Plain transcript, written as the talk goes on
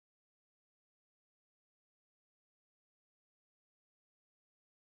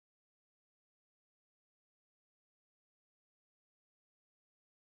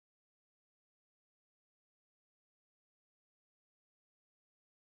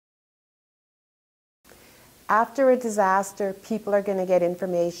After a disaster, people are going to get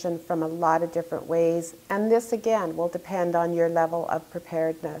information from a lot of different ways, and this again will depend on your level of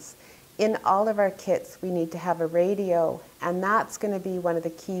preparedness. In all of our kits, we need to have a radio, and that's going to be one of the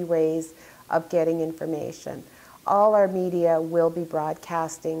key ways of getting information. All our media will be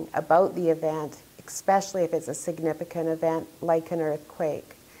broadcasting about the event, especially if it's a significant event like an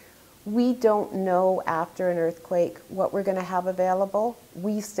earthquake. We don't know after an earthquake what we're going to have available.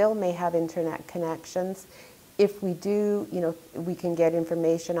 We still may have internet connections. If we do, we can get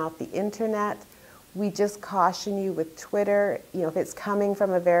information off the internet. We just caution you with Twitter, if it's coming from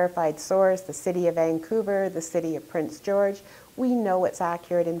a verified source, the City of Vancouver, the City of Prince George, we know it's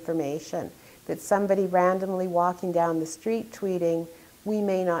accurate information. If it's somebody randomly walking down the street tweeting, we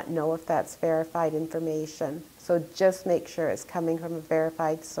may not know if that's verified information. So just make sure it's coming from a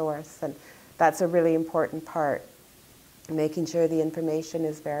verified source, and that's a really important part, making sure the information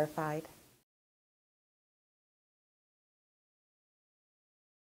is verified.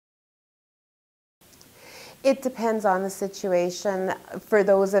 It depends on the situation. For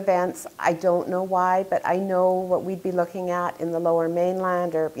those events, I don't know why, but I know what we'd be looking at in the Lower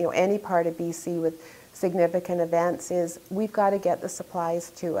Mainland or any part of BC with significant events is we've got to get the supplies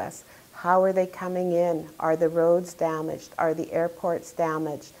to us. How are they coming in? Are the roads damaged? Are the airports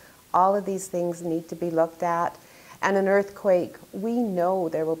damaged? All of these things need to be looked at. And an earthquake, we know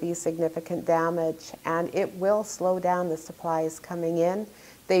there will be significant damage, and it will slow down the supplies coming in.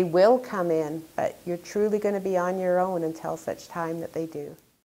 They will come in, but you're truly going to be on your own until such time that they do.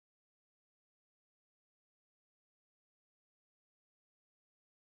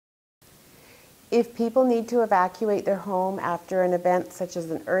 If people need to evacuate their home after an event such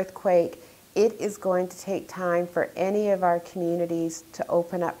as an earthquake, it is going to take time for any of our communities to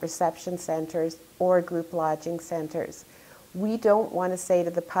open up reception centers or group lodging centers. We don't want to say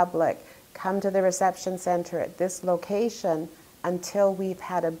to the public, come to the reception center at this location until we've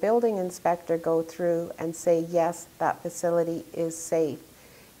had a building inspector go through and say, yes, that facility is safe.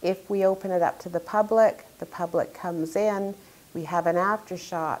 If we open it up to the public comes in, we have an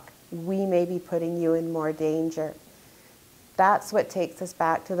aftershock, we may be putting you in more danger. That's what takes us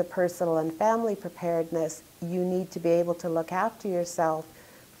back to the personal and family preparedness. You need to be able to look after yourself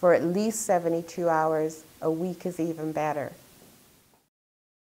for at least 72 hours. A week is even better.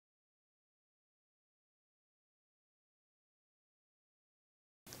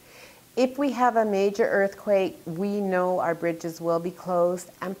 If we have a major earthquake, we know our bridges will be closed,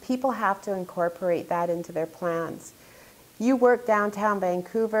 and people have to incorporate that into their plans. You work downtown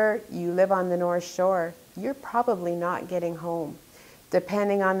Vancouver, you live on the North Shore, you're probably not getting home.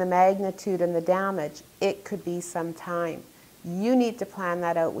 Depending on the magnitude and the damage, it could be some time. You need to plan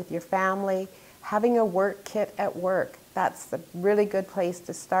that out with your family. Having a work kit at work, that's a really good place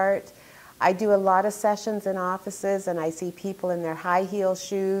to start. I do a lot of sessions in offices, and I see people in their high heel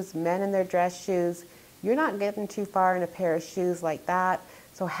shoes, men in their dress shoes. You're not getting too far in a pair of shoes like that.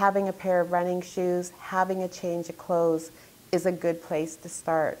 So having a pair of running shoes, having a change of clothes is a good place to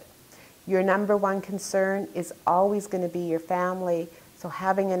start. Your number one concern is always going to be your family. So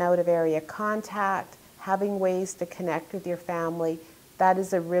having an out-of-area contact, having ways to connect with your family, that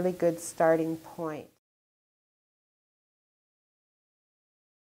is a really good starting point.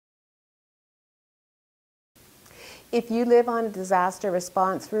 If you live on a disaster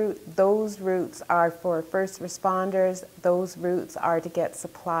response route, those routes are for first responders. Those routes are to get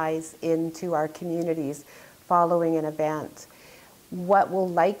supplies into our communities following an event. What will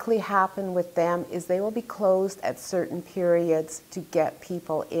likely happen with them is they will be closed at certain periods to get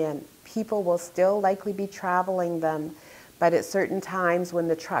people in. People will still likely be traveling them, but at certain times when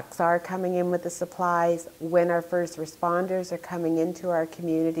the trucks are coming in with the supplies, when our first responders are coming into our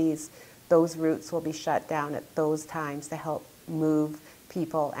communities, those routes will be shut down at those times to help move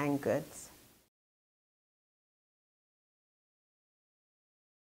people and goods.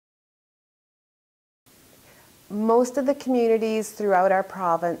 Most of the communities throughout our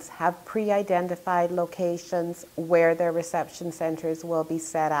province have pre-identified locations where their reception centers will be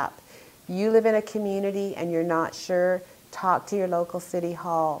set up. If you live in a community and you're not sure, talk to your local city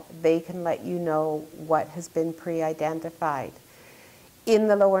hall. They can let you know what has been pre-identified. In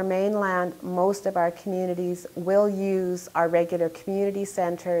the Lower Mainland, most of our communities will use our regular community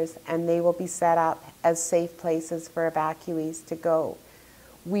centers, and they will be set up as safe places for evacuees to go.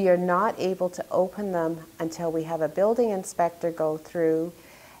 We are not able to open them until we have a building inspector go through,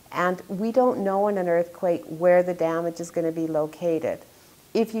 and we don't know in an earthquake where the damage is going to be located.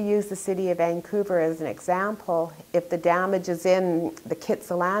 If you use the City of Vancouver as an example, if the damage is in the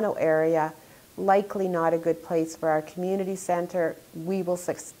Kitsilano area, likely not a good place for our community center. We will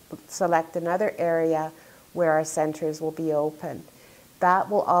select another area where our centers will be open. That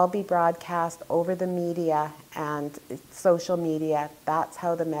will all be broadcast over the media and social media. That's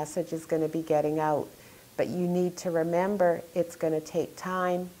how the message is going to be getting out. But you need to remember it's going to take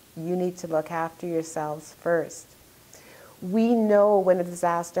time. You need to look after yourselves first. We know when a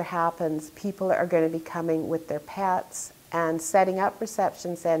disaster happens, people are going to be coming with their pets, and setting up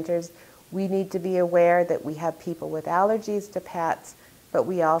reception centers, we need to be aware that we have people with allergies to pets, but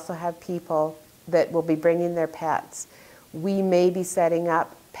we also have people that will be bringing their pets. We may be setting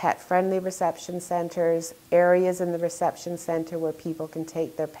up pet-friendly reception centers, areas in the reception center where people can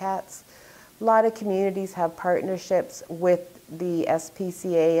take their pets. A lot of communities have partnerships with the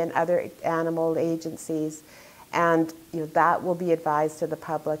SPCA and other animal agencies, and that will be advised to the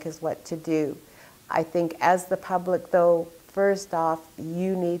public as what to do. I think as the public, though, first off,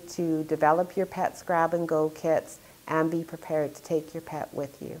 you need to develop your pet's grab-and-go kits and be prepared to take your pet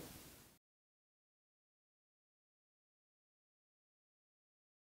with you.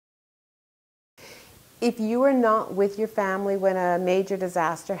 If you are not with your family when a major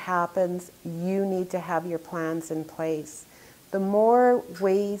disaster happens, you need to have your plans in place. The more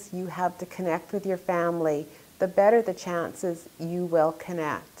ways you have to connect with your family, the better the chances you will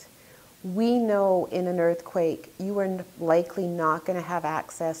connect. We know in an earthquake, you are likely not going to have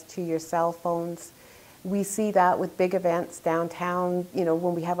access to your cell phones. We see that with big events downtown,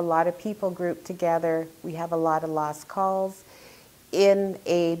 when we have a lot of people grouped together, we have a lot of lost calls. In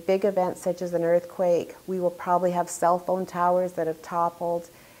a big event such as an earthquake, we will probably have cell phone towers that have toppled.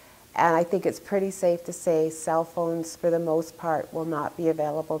 And I think it's pretty safe to say cell phones, for the most part, will not be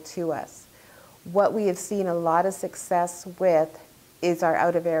available to us. What we have seen a lot of success with is our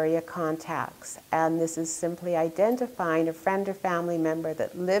out-of-area contacts. And this is simply identifying a friend or family member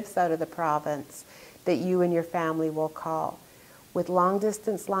that lives out of the province that you and your family will call. With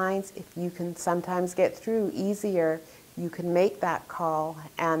long-distance lines, if you can sometimes get through easier, you can make that call,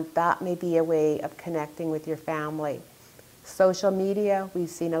 and that may be a way of connecting with your family. Social media, we've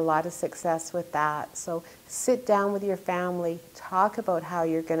seen a lot of success with that. So sit down with your family, talk about how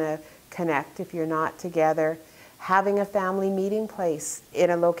you're going to connect if you're not together. Having a family meeting place in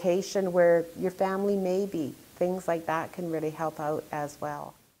a location where your family may be, things like that can really help out as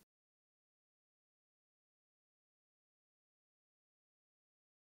well.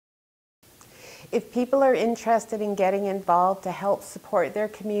 If people are interested in getting involved to help support their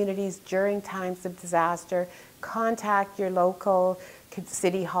communities during times of disaster, contact your local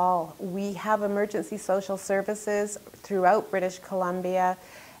city hall. We have emergency social services throughout British Columbia,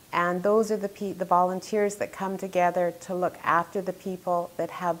 and those are the volunteers that come together to look after the people that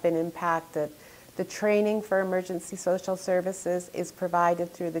have been impacted. The training for emergency social services is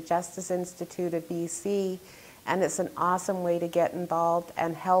provided through the Justice Institute of BC, and it's an awesome way to get involved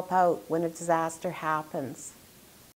and help out when a disaster happens.